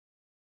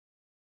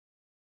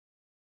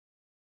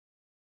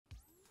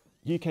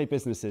UK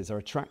businesses are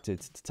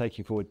attracted to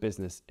taking forward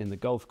business in the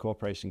Gulf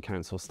Cooperation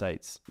Council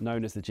states,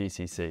 known as the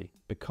GCC,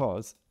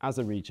 because, as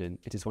a region,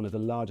 it is one of the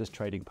largest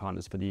trading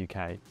partners for the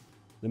UK.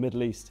 The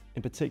Middle East,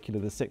 in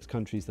particular the 6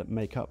 countries that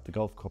make up the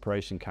Gulf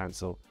Cooperation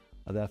Council,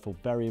 are therefore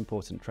very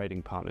important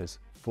trading partners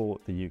for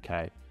the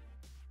UK.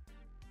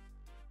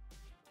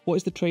 What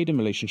is the trading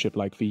relationship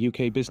like for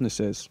UK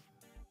businesses?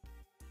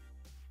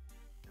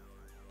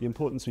 The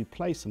importance we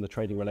place on the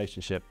trading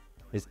relationship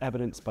is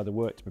evidenced by the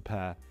work to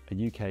prepare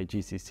a UK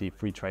GCC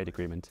free trade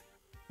agreement.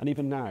 And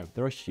even now,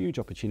 there are huge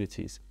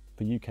opportunities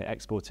for UK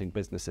exporting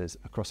businesses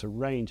across a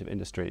range of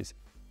industries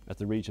as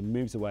the region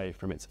moves away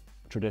from its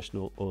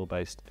traditional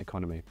oil-based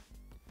economy.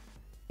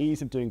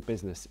 Ease of doing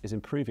business is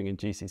improving in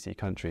GCC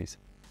countries.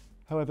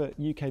 However,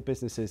 UK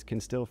businesses can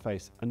still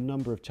face a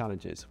number of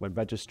challenges when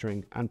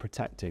registering and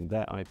protecting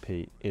their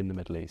IP in the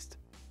Middle East.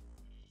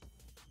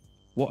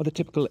 What are the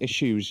typical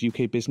issues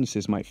UK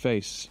businesses might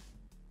face?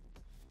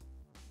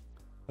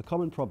 A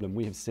common problem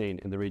we have seen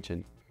in the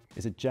region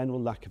is a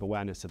general lack of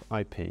awareness of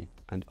IP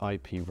and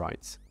IP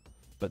rights.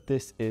 But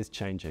this is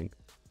changing.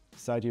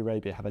 Saudi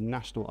Arabia have a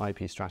national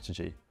IP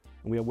strategy,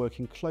 and we are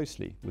working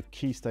closely with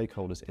key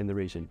stakeholders in the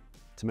region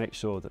to make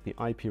sure that the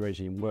IP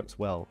regime works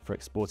well for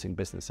exporting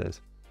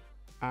businesses,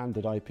 and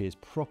that IP is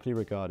properly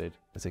regarded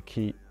as a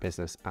key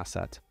business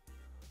asset.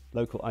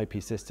 Local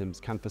IP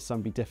systems can for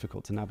some be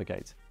difficult to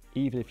navigate,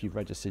 even if you've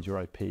registered your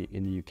IP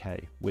in the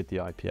UK with the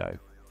IPO.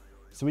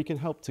 So we can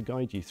help to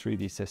guide you through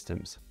these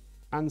systems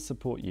and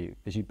support you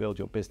as you build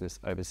your business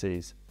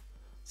overseas.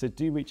 So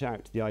do reach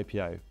out to the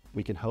IPO.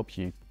 We can help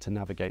you to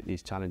navigate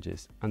these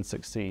challenges and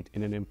succeed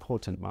in an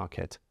important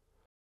market.